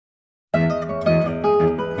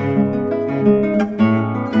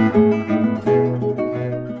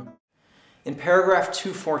paragraph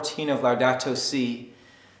 214 of Laudato Si,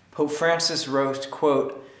 Pope Francis wrote,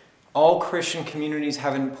 quote, "All Christian communities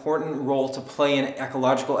have an important role to play in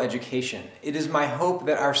ecological education. It is my hope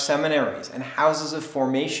that our seminaries and houses of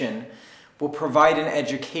formation will provide an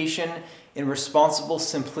education in responsible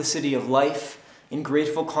simplicity of life, in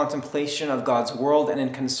grateful contemplation of God's world, and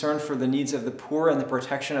in concern for the needs of the poor and the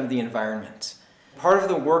protection of the environment." Part of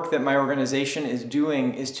the work that my organization is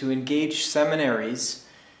doing is to engage seminaries,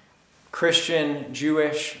 Christian,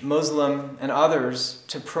 Jewish, Muslim, and others,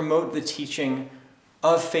 to promote the teaching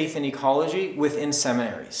of faith and ecology within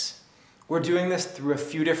seminaries. We're doing this through a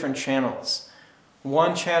few different channels.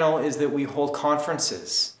 One channel is that we hold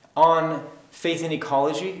conferences on faith and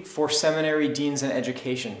ecology for seminary deans and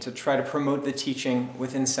education to try to promote the teaching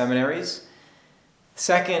within seminaries.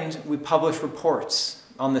 Second, we publish reports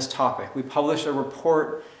on this topic. We publish a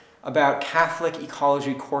report about Catholic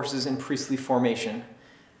ecology courses in priestly formation.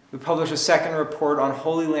 We publish a second report on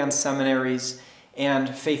Holy Land seminaries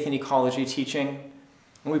and faith and ecology teaching.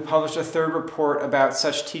 And we published a third report about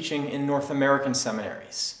such teaching in North American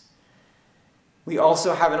seminaries. We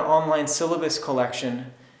also have an online syllabus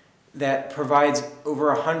collection that provides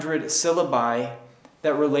over 100 syllabi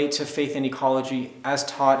that relate to faith and ecology as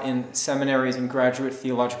taught in seminaries and graduate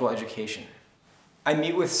theological education. I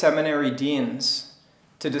meet with seminary deans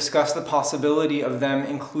to discuss the possibility of them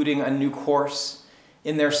including a new course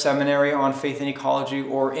in their seminary on faith and ecology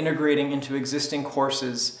or integrating into existing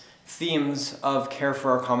courses themes of care for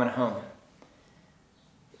our common home.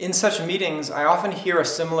 In such meetings, I often hear a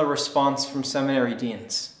similar response from seminary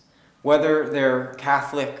deans, whether they're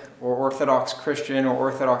Catholic or Orthodox Christian or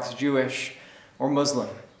Orthodox Jewish or Muslim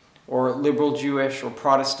or liberal Jewish or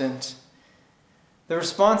Protestant. The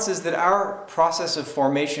response is that our process of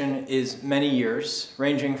formation is many years,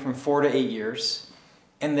 ranging from 4 to 8 years,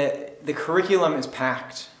 and that the curriculum is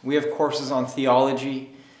packed. We have courses on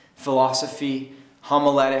theology, philosophy,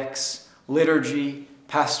 homiletics, liturgy,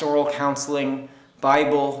 pastoral counseling,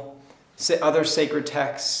 Bible, other sacred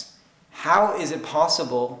texts. How is it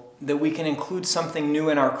possible that we can include something new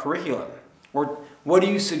in our curriculum? Or what do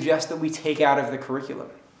you suggest that we take out of the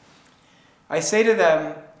curriculum? I say to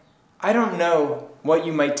them, I don't know what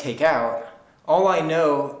you might take out. All I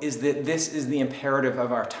know is that this is the imperative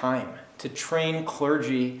of our time, to train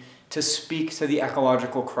clergy to speak to the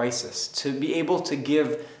ecological crisis, to be able to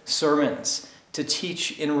give sermons, to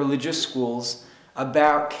teach in religious schools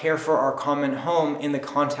about care for our common home in the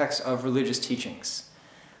context of religious teachings.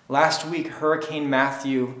 Last week, Hurricane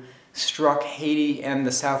Matthew struck Haiti and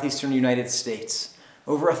the southeastern United States.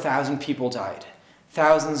 Over 1,000 people died.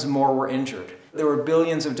 Thousands more were injured. There were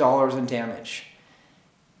billions of dollars in damage.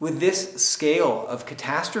 With this scale of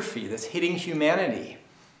catastrophe that's hitting humanity,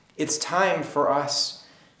 it's time for us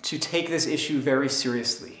to take this issue very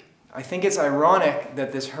seriously. I think it's ironic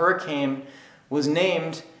that this hurricane was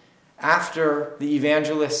named after the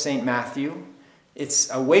evangelist St. Matthew. It's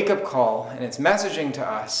a wake-up call, and it's messaging to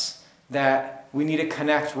us that we need to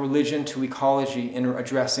connect religion to ecology in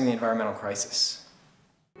addressing the environmental crisis.